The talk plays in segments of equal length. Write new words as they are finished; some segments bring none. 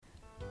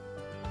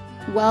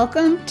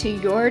Welcome to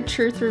Your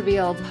Truth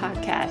Revealed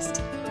podcast,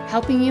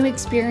 helping you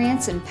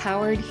experience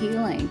empowered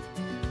healing.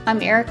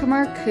 I'm Erica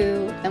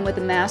Marcoux, and with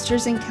a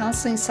master's in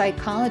counseling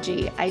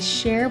psychology, I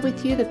share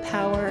with you the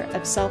power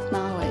of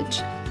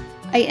self-knowledge.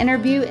 I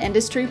interview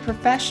industry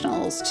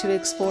professionals to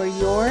explore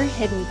your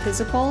hidden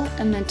physical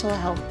and mental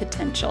health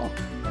potential.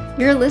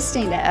 You're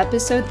listening to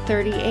episode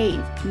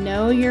 38,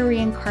 Know Your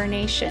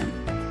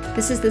Reincarnation.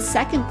 This is the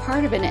second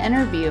part of an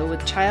interview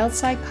with child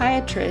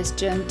psychiatrist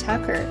Jim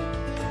Tucker.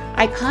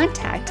 I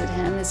contacted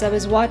him as I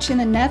was watching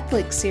the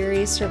Netflix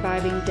series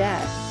Surviving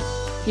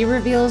Death. He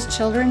reveals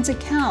children's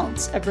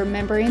accounts of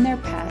remembering their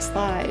past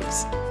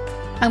lives.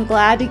 I'm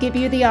glad to give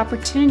you the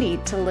opportunity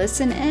to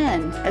listen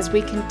in as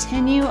we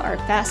continue our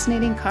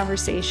fascinating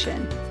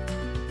conversation.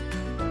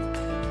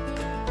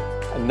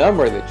 A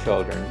number of the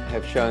children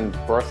have shown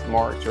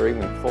birthmarks or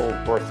even full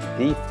birth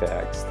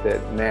defects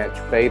that match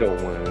fatal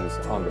wounds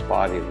on the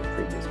body of the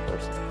previous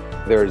person.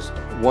 There's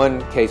one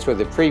case where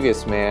the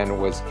previous man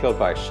was killed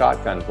by a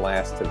shotgun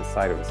blast to the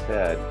side of his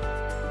head,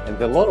 and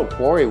the little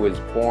boy was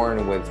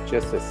born with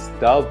just a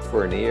stub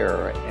for an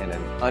ear and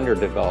an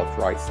underdeveloped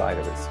right side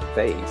of his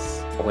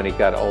face. When he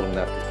got old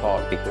enough to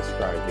talk, he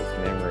described his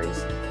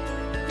memories.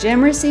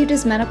 Jim received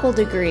his medical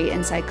degree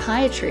in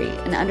psychiatry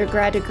and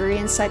undergrad degree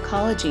in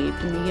psychology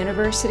from the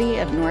University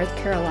of North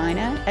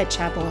Carolina at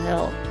Chapel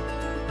Hill.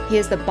 He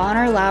is the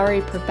Bonner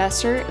Lowry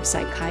Professor of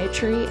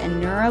Psychiatry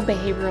and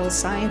Neurobehavioral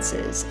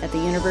Sciences at the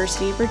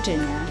University of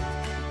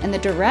Virginia and the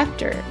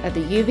Director of the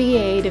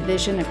UVA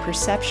Division of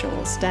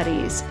Perceptual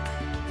Studies.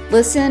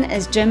 Listen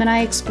as Jim and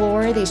I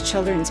explore these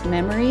children's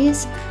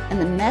memories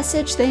and the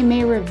message they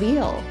may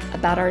reveal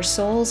about our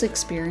soul's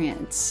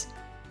experience.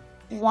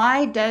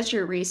 Why does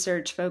your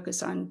research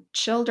focus on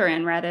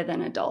children rather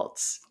than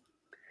adults?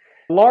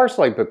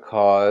 Largely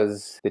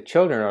because the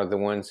children are the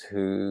ones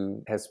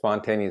who have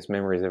spontaneous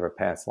memories of a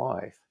past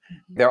life.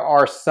 There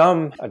are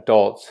some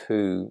adults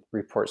who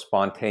report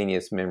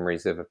spontaneous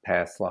memories of a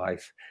past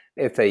life.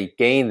 If they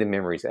gain the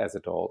memories as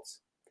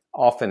adults,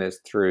 often it's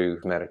through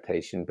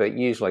meditation, but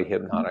usually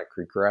hypnotic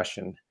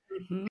regression.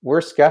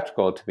 We're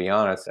skeptical, to be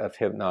honest, of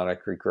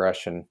hypnotic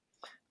regression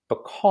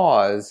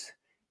because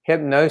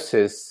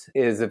hypnosis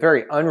is a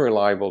very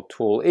unreliable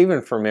tool,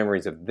 even for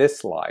memories of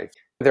this life.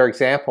 There are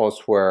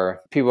examples where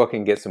people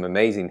can get some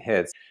amazing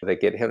hits. They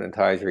get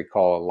hypnotized,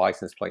 recall a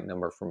license plate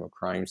number from a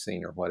crime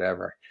scene or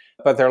whatever.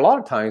 But there are a lot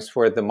of times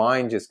where the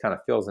mind just kind of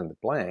fills in the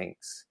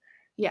blanks.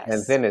 Yes.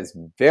 And then it's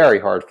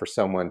very hard for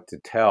someone to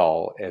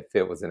tell if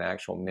it was an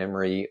actual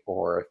memory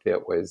or if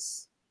it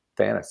was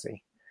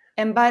fantasy.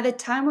 And by the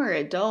time we're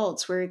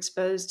adults, we're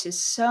exposed to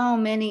so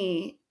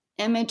many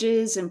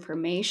images,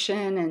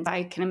 information, and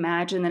I can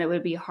imagine that it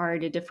would be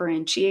hard to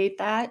differentiate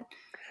that.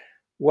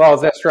 Well,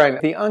 that's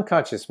right. The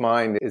unconscious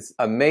mind is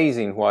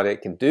amazing what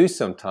it can do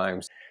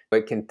sometimes.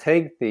 It can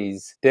take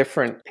these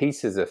different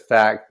pieces of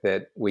fact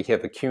that we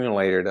have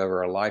accumulated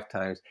over our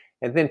lifetimes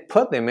and then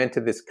put them into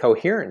this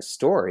coherent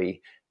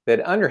story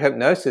that under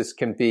hypnosis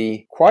can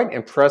be quite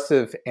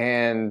impressive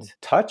and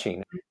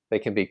touching. They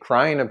can be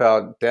crying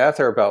about death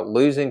or about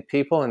losing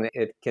people, and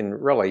it can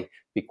really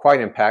be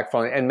quite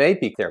impactful and may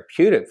be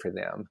therapeutic for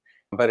them.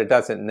 But it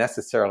doesn't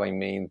necessarily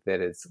mean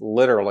that it's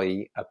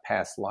literally a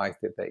past life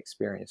that they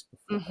experienced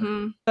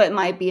before. But it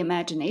might be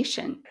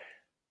imagination.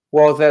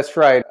 Well, that's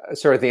right.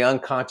 Sort of the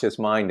unconscious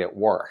mind at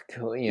work,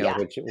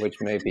 which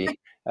may be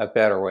a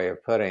better way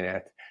of putting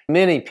it.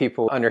 Many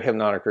people under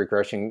hypnotic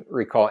regression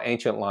recall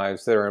ancient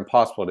lives that are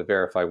impossible to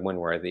verify one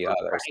way or the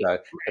other. So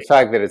the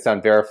fact that it's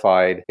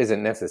unverified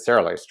isn't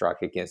necessarily a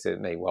strike against it.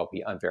 It may well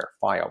be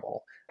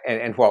unverifiable.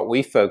 And what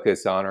we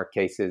focus on are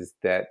cases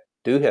that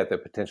do have the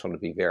potential to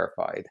be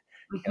verified.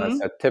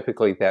 So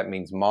typically that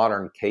means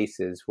modern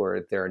cases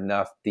where there are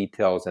enough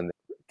details and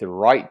the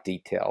right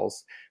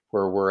details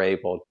where we're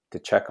able to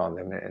check on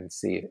them and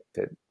see if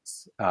it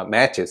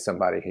matches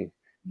somebody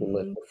who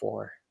lived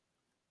before.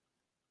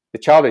 The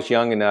child is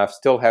young enough,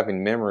 still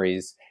having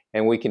memories,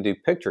 and we can do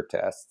picture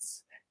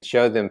tests,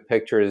 show them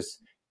pictures,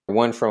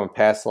 one from a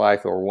past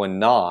life or one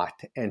not,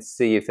 and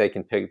see if they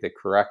can pick the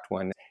correct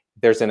one.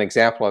 There's an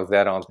example of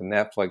that on the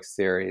Netflix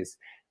series.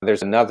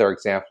 There's another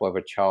example of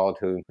a child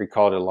who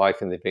recalled a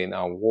life in the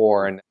Vietnam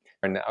War, and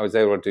I was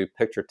able to do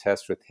picture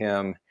tests with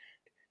him,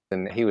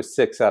 and he was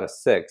 6 out of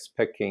 6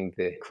 picking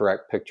the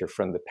correct picture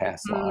from the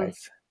past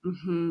life.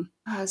 Oh,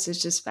 this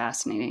is just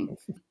fascinating.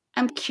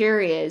 I'm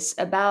curious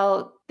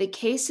about the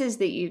cases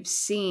that you've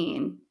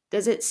seen.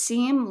 Does it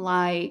seem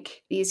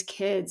like these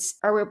kids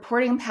are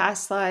reporting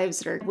past lives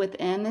that are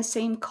within the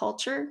same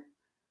culture?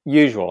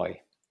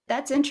 Usually.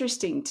 That's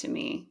interesting to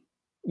me.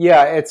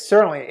 Yeah, it's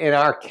certainly, in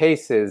our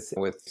cases,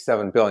 with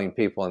 7 billion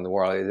people in the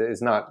world,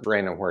 it's not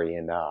random where you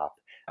end up.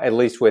 At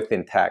least with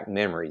intact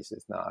memories,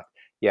 it's not.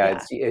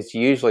 Yeah. It's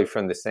usually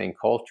from the same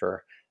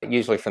culture,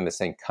 usually from the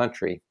same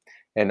country,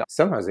 and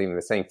sometimes even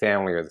the same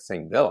family or the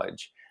same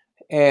village.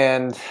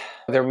 And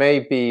there may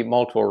be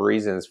multiple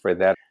reasons for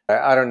that.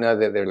 I don't know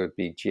that there would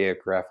be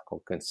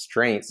geographical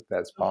constraints, if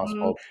that's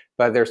possible,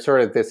 but there's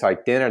sort of this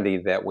identity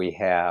that we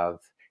have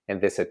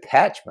and this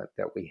attachment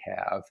that we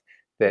have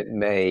that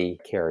may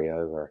carry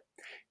over.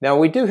 Now,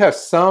 we do have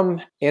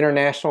some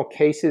international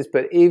cases,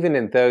 but even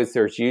in those,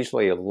 there's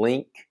usually a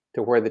link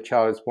to where the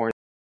child is born.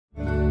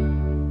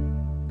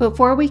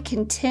 Before we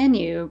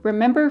continue,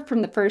 remember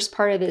from the first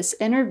part of this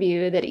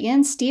interview that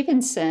Ian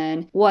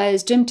Stevenson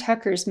was Jim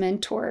Tucker's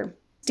mentor.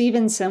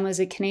 Stevenson was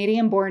a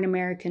Canadian-born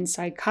American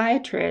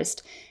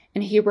psychiatrist,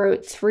 and he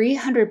wrote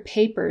 300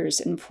 papers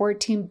and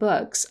 14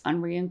 books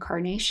on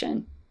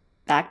reincarnation.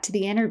 Back to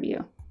the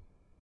interview.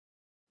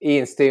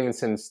 Ian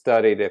Stevenson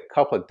studied a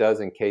couple of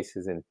dozen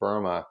cases in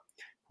Burma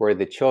where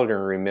the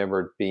children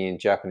remembered being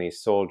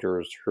Japanese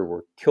soldiers who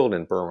were killed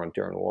in Burma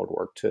during World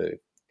War II.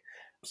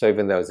 So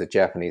even though it was a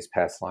Japanese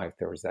past life,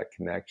 there was that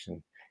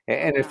connection.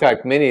 And in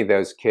fact, many of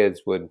those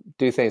kids would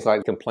do things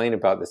like complain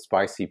about the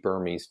spicy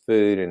Burmese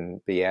food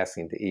and be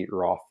asking to eat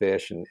raw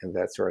fish and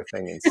that sort of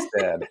thing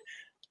instead.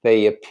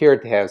 They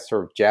appeared to have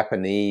sort of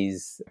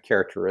Japanese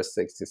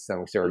characteristics to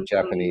some sort of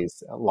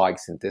Japanese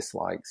likes and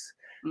dislikes.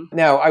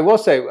 Now, I will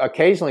say,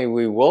 occasionally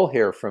we will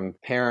hear from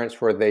parents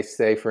where they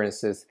say, for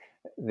instance,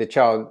 the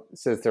child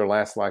says their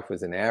last life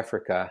was in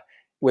Africa.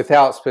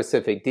 Without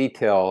specific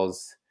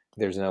details,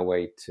 there's no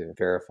way to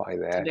verify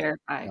that.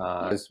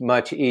 It's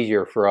much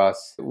easier for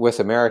us with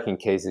American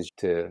cases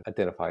to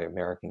identify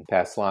American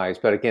past lives.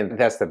 But again,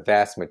 that's the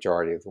vast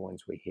majority of the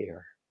ones we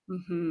hear.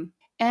 Mm-hmm.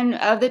 And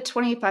of the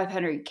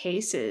 2,500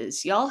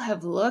 cases, y'all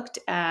have looked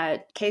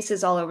at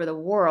cases all over the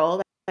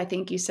world. I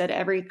think you said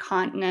every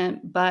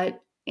continent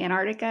but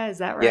Antarctica. Is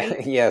that right?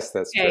 Yeah, yes,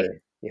 that's true.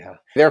 Yeah.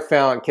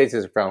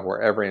 Cases are found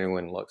wherever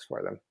anyone looks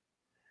for them.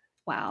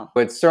 Wow.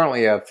 But it's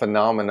certainly a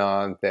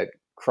phenomenon that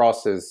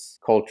crosses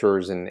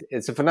cultures, and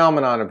it's a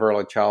phenomenon of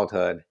early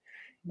childhood,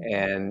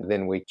 and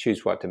then we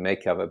choose what to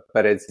make of it.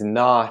 But it's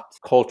not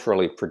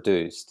culturally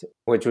produced,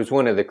 which was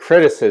one of the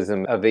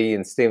criticism of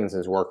Ian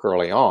Stevenson's work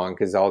early on,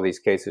 because all these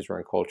cases were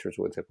in cultures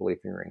with a belief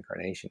in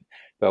reincarnation.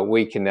 But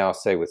we can now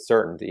say with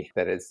certainty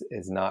that it's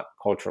not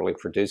culturally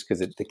produced, because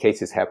the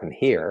cases happen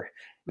here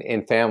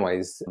in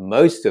families,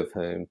 most of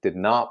whom did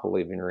not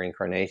believe in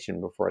reincarnation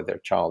before their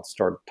child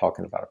started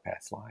talking about a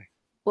past life.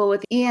 Well,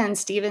 with Ian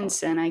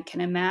Stevenson, I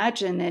can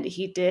imagine that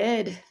he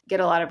did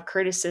get a lot of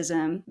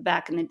criticism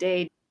back in the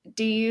day.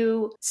 Do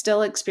you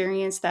still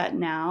experience that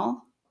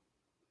now?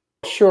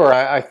 Sure.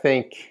 I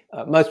think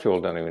most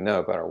people don't even know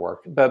about our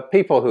work, but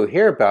people who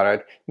hear about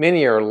it,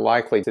 many are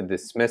likely to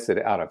dismiss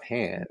it out of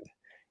hand.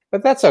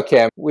 But that's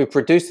okay. We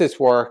produce this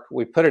work,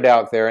 we put it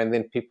out there, and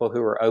then people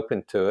who are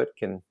open to it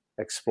can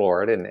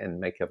explore it and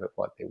make of it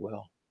what they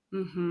will.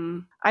 Mm-hmm.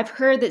 I've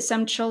heard that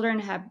some children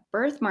have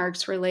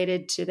birthmarks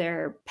related to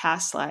their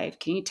past life.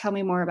 Can you tell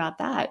me more about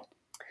that?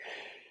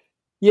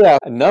 Yeah,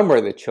 a number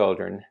of the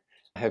children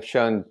have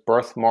shown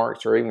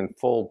birthmarks or even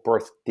full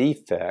birth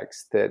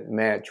defects that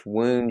match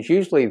wounds,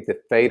 usually the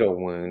fatal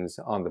wounds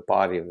on the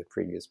body of the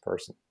previous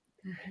person.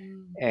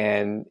 Mm-hmm.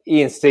 And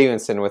Ian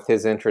Stevenson, with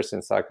his interest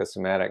in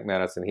psychosomatic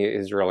medicine, he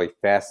is really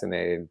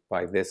fascinated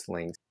by this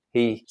link.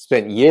 He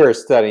spent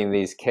years studying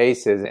these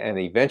cases and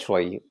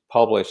eventually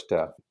published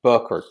a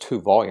book or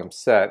 2-volume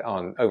set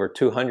on over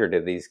 200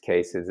 of these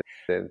cases.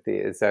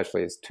 It's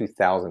actually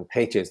 2,000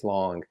 pages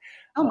long.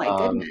 Oh my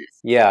goodness.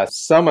 Yeah,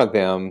 some of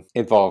them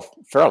involve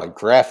fairly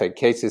graphic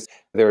cases.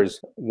 There's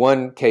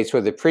one case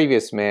where the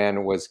previous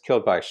man was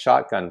killed by a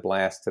shotgun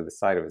blast to the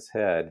side of his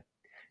head.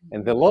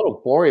 And the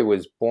little boy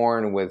was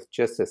born with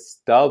just a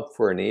stub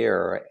for an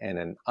ear and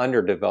an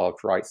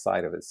underdeveloped right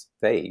side of his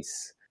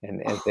face.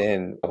 And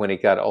then when he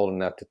got old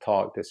enough to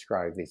talk,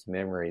 described these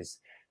memories.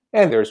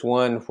 And there's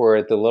one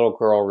where the little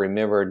girl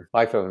remembered the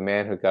life of a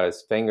man who got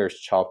his fingers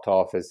chopped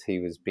off as he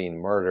was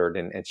being murdered.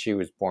 And she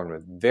was born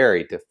with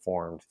very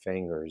deformed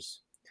fingers.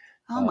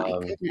 Oh my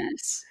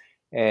goodness.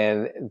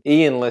 And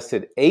Ian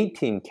listed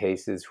 18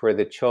 cases where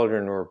the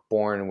children were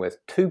born with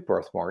 2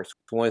 birthmarks,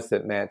 ones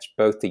that matched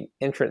both the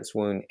entrance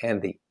wound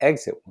and the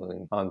exit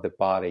wound on the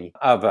body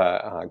of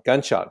a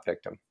gunshot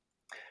victim.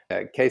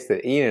 A case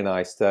that Ian and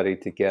I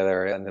studied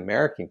together, an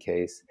American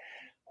case,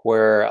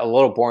 where a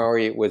little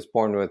boy was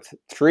born with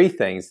 3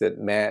 things that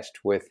matched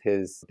with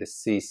his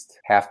deceased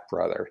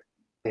half-brother.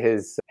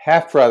 His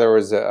half-brother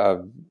was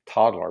a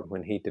toddler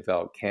when he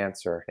developed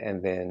cancer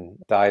and then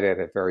died at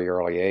a very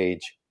early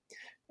age.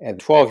 And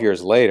 12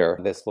 years later,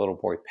 this little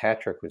boy,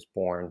 Patrick, was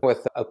born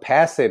with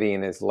opacity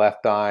in his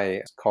left eye.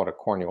 It's called a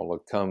corneal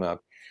leucoma.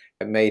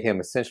 It made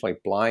him essentially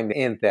blind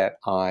in that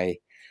eye,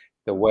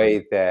 the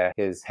way that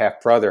his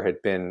half-brother had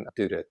been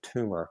due to a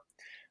tumor.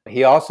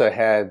 He also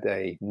had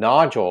a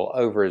nodule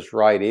over his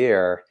right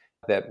ear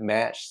that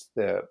matched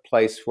the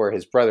place where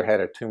his brother had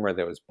a tumor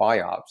that was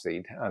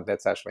biopsied.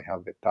 That's actually how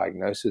the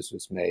diagnosis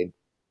was made.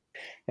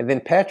 And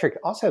then Patrick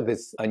also had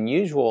this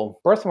unusual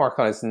birthmark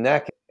on his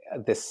neck,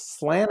 this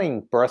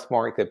slanting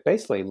birthmark that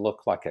basically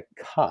looked like a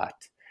cut.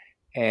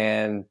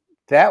 And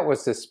that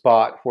was the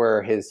spot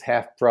where his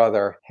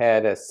half-brother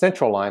had a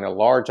central line, a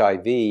large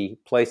IV,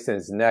 placed in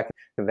his neck,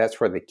 and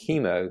that's where the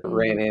chemo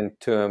ran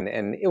into him,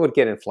 and it would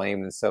get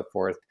inflamed and so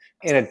forth.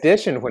 In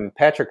addition, when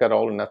Patrick got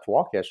old enough to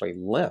walk, he actually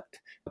limped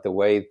the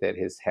way that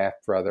his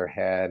half-brother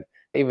had.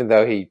 Even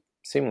though he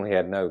seemingly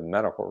had no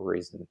medical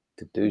reason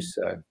to do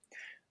so.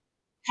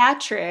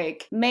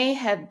 Patrick may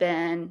have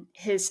been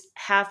his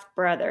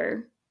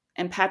half-brother,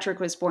 and Patrick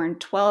was born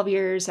 12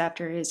 years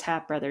after his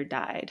half-brother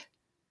died.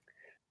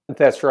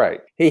 That's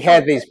right. He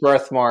had these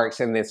birthmarks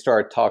and then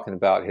started talking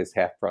about his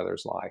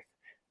half-brother's life.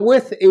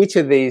 With each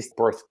of these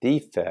birth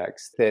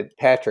defects that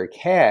Patrick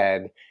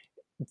had,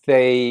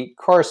 they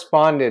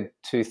corresponded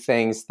to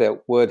things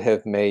that would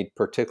have made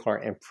particular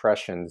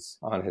impressions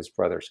on his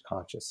brother's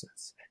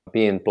consciousness.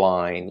 Being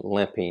blind,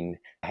 limping,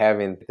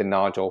 having the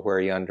nodule where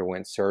he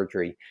underwent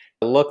surgery.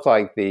 It looked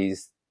like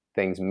these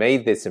things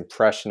made this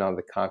impression on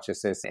the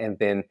consciousness, and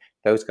then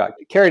those got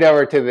carried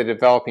over to the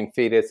developing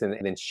fetus and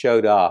then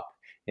showed up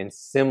in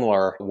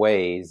similar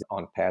ways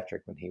on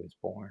Patrick when he was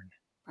born.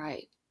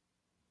 Right.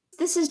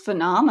 This is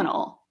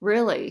phenomenal,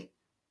 really.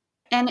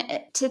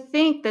 And to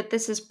think that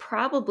this has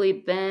probably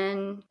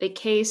been the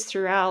case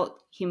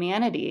throughout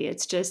humanity.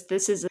 It's just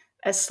this is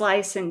a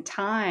slice in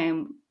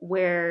time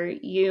where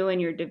you and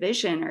your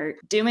division are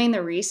doing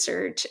the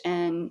research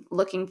and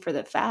looking for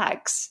the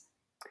facts.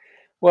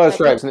 Well, that's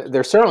right.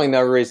 There's certainly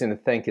no reason to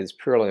think it's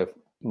purely a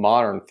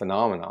modern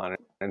phenomenon.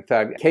 In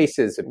fact,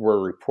 cases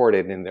were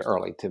reported in the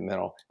early to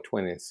middle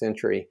 20th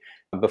century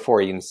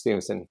before Ian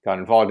Stevenson got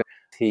involved.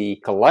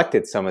 He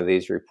collected some of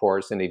these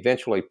reports and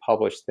eventually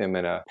published them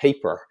in a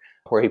paper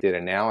where he did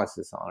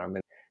analysis on them.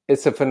 And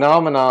it's a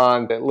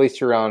phenomenon, at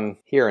least around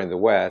here in the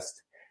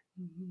West,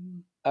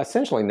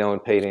 essentially no one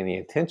paid any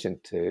attention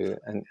to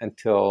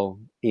until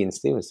Ian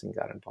Stevenson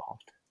got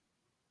involved.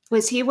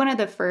 Was he one of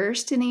the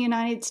first in the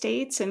United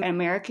States and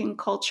American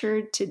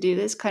culture to do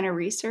this kind of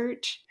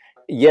research?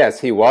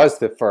 Yes, he was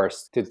the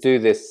first to do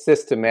this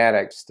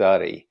systematic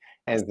study.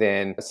 And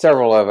then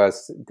several of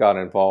us got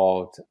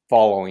involved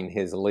following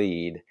his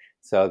lead.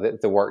 So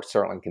the work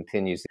certainly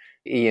continues.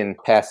 Ian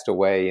passed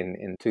away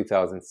in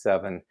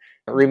 2007,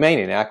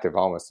 remaining active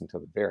almost until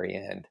the very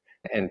end,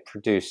 and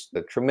produced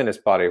a tremendous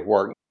body of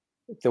work.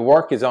 The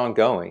work is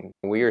ongoing.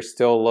 We are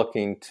still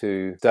looking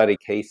to study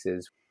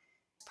cases.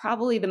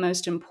 Probably the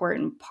most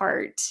important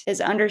part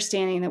is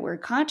understanding that we're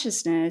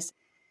consciousness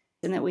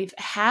and that we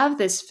have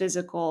this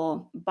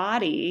physical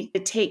body to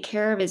take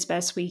care of as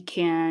best we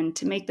can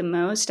to make the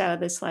most out of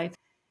this life.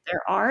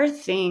 There are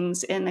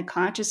things in the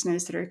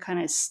consciousness that are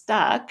kind of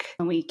stuck,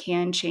 and we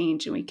can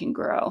change and we can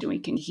grow and we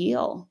can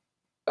heal.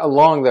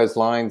 Along those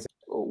lines,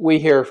 we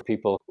hear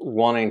people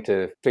wanting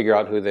to figure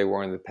out who they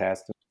were in the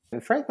past.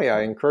 And frankly,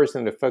 I encourage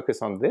them to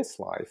focus on this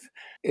life.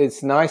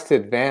 It's nice to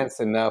advance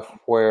enough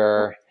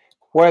where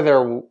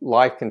whether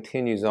life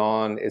continues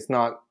on is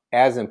not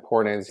as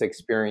important as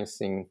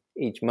experiencing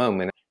each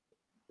moment.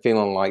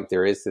 Feeling like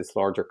there is this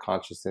larger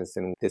consciousness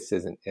and this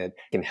isn't it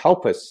can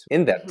help us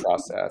in that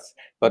process.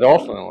 But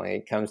ultimately,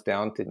 it comes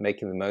down to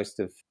making the most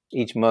of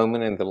each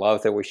moment and the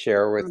love that we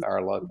share with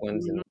our loved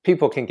ones. And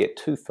people can get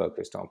too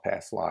focused on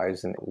past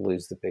lives and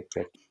lose the big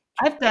picture.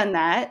 I've done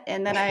that.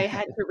 And then I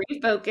had to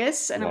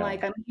refocus and I'm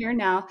like, I'm here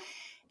now.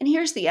 And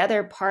here's the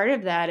other part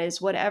of that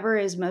is whatever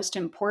is most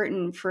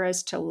important for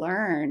us to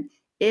learn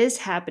is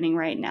happening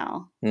right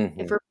now.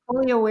 If we're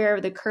fully aware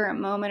of the current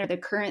moment or the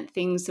current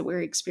things that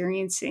we're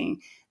experiencing,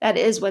 that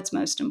is what's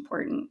most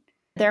important.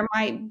 There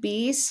might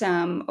be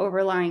some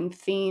overlying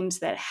themes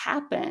that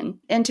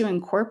happen and to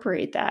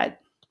incorporate that.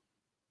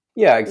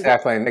 Yeah,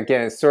 exactly. And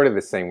again, it's sort of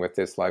the same with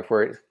this life,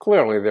 where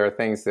clearly there are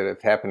things that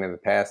have happened in the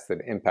past that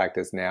impact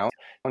us now.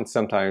 And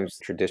sometimes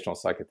traditional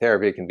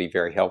psychotherapy can be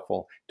very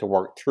helpful to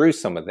work through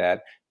some of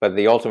that. But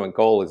the ultimate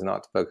goal is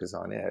not to focus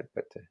on it,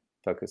 but to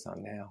focus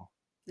on now.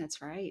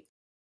 That's right.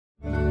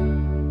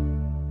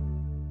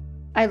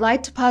 I'd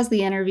like to pause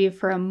the interview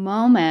for a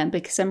moment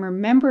because I'm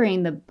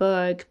remembering the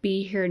book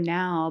Be Here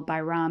Now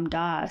by Ram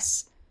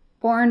Dass.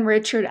 Born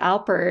Richard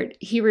Alpert,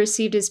 he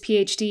received his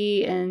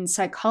PhD in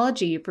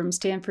psychology from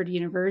Stanford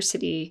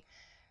University.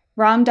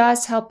 Ram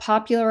Dass helped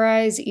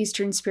popularize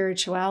Eastern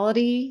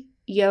spirituality,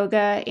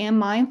 yoga, and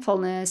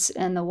mindfulness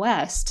in the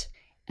West.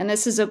 And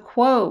this is a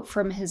quote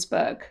from his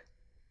book.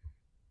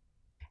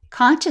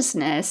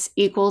 Consciousness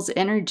equals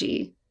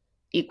energy,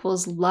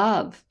 equals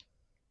love,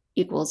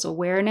 equals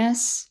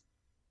awareness,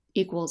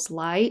 equals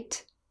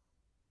light,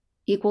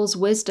 equals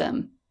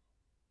wisdom,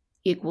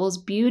 equals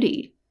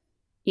beauty,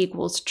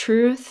 equals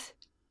truth,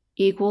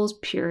 equals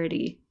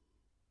purity.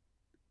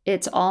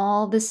 It's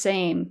all the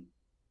same.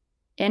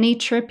 Any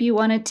trip you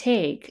want to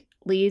take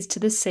leads to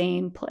the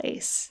same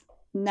place.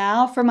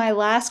 Now for my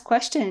last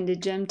question to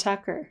Jim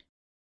Tucker.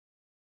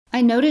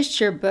 I noticed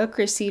your book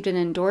received an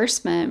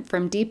endorsement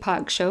from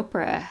Deepak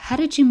Chopra. How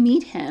did you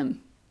meet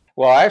him?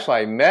 Well, actually,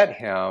 I met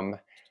him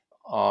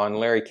on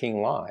Larry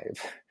King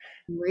Live.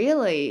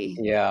 Really?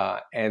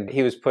 Yeah, and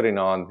he was putting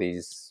on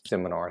these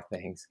seminar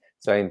things.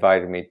 So he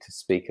invited me to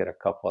speak at a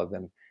couple of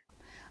them.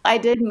 I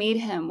did meet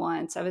him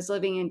once. I was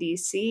living in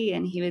DC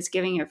and he was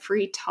giving a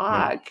free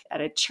talk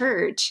at a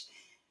church.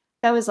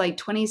 I was like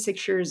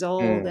 26 years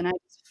old and I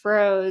just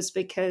froze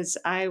because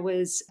I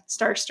was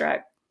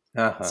starstruck.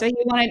 So he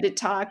wanted to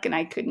talk and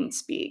I couldn't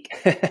speak.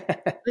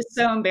 It was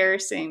so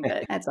embarrassing,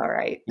 but that's all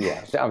right.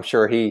 Yeah, I'm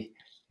sure he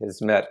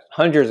has met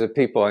hundreds of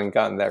people and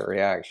gotten that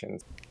reaction.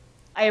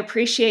 I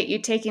appreciate you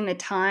taking the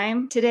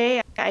time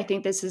today. I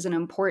think this is an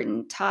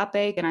important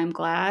topic, and I'm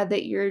glad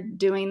that you're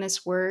doing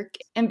this work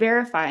and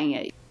verifying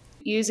it,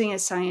 using a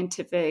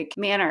scientific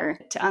manner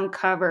to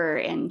uncover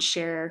and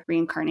share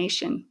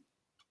reincarnation.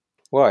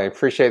 Well, I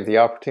appreciate the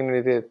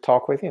opportunity to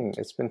talk with you, and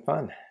it's been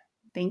fun.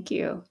 Thank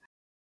you.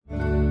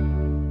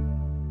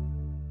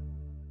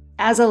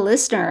 As a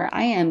listener,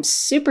 I am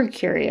super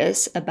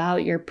curious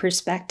about your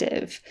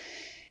perspective.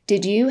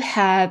 Did you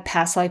have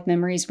past life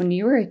memories when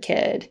you were a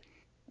kid?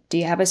 Do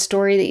you have a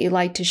story that you'd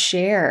like to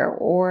share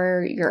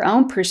or your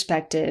own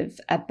perspective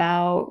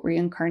about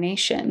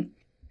reincarnation?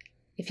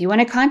 If you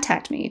want to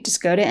contact me,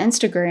 just go to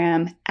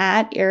Instagram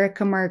at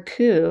Erica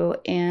Marcoux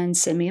and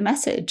send me a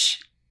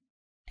message.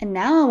 And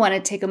now I want to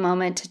take a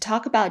moment to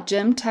talk about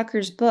Jim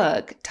Tucker's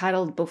book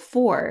titled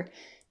Before,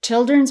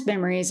 Children's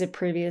Memories of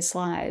Previous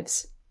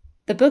Lives.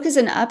 The book is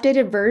an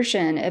updated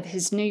version of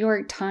his New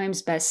York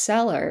Times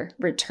bestseller,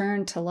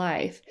 Return to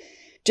Life.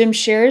 Jim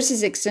shares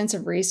his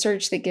extensive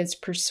research that gives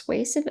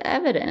persuasive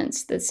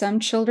evidence that some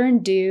children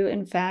do,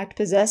 in fact,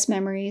 possess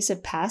memories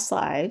of past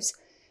lives,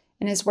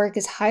 and his work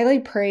is highly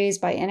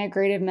praised by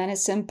integrative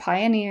medicine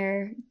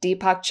pioneer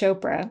Deepak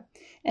Chopra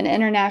and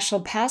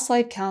international past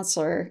life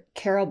counselor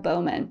Carol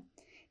Bowman.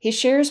 He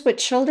shares what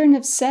children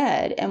have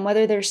said and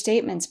whether their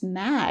statements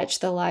match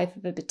the life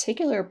of a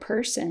particular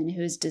person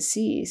who is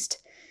deceased.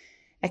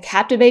 A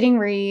captivating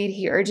read,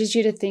 he urges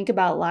you to think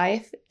about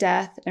life,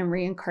 death, and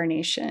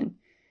reincarnation,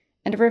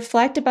 and to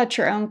reflect about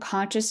your own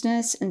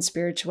consciousness and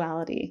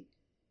spirituality.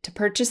 To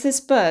purchase this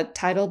book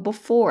titled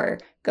Before,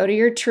 go to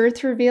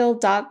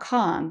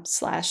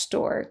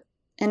yourtruthrevealed.com/store.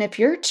 And if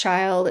your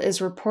child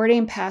is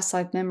reporting past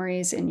life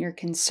memories and you're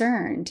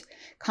concerned,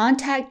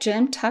 contact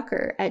Jim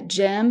Tucker at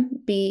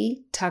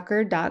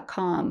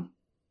jimbtucker.com.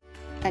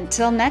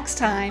 Until next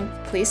time,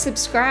 please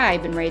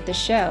subscribe and rate the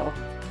show.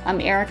 I'm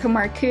Erica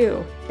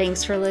Marcoux.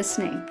 Thanks for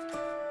listening.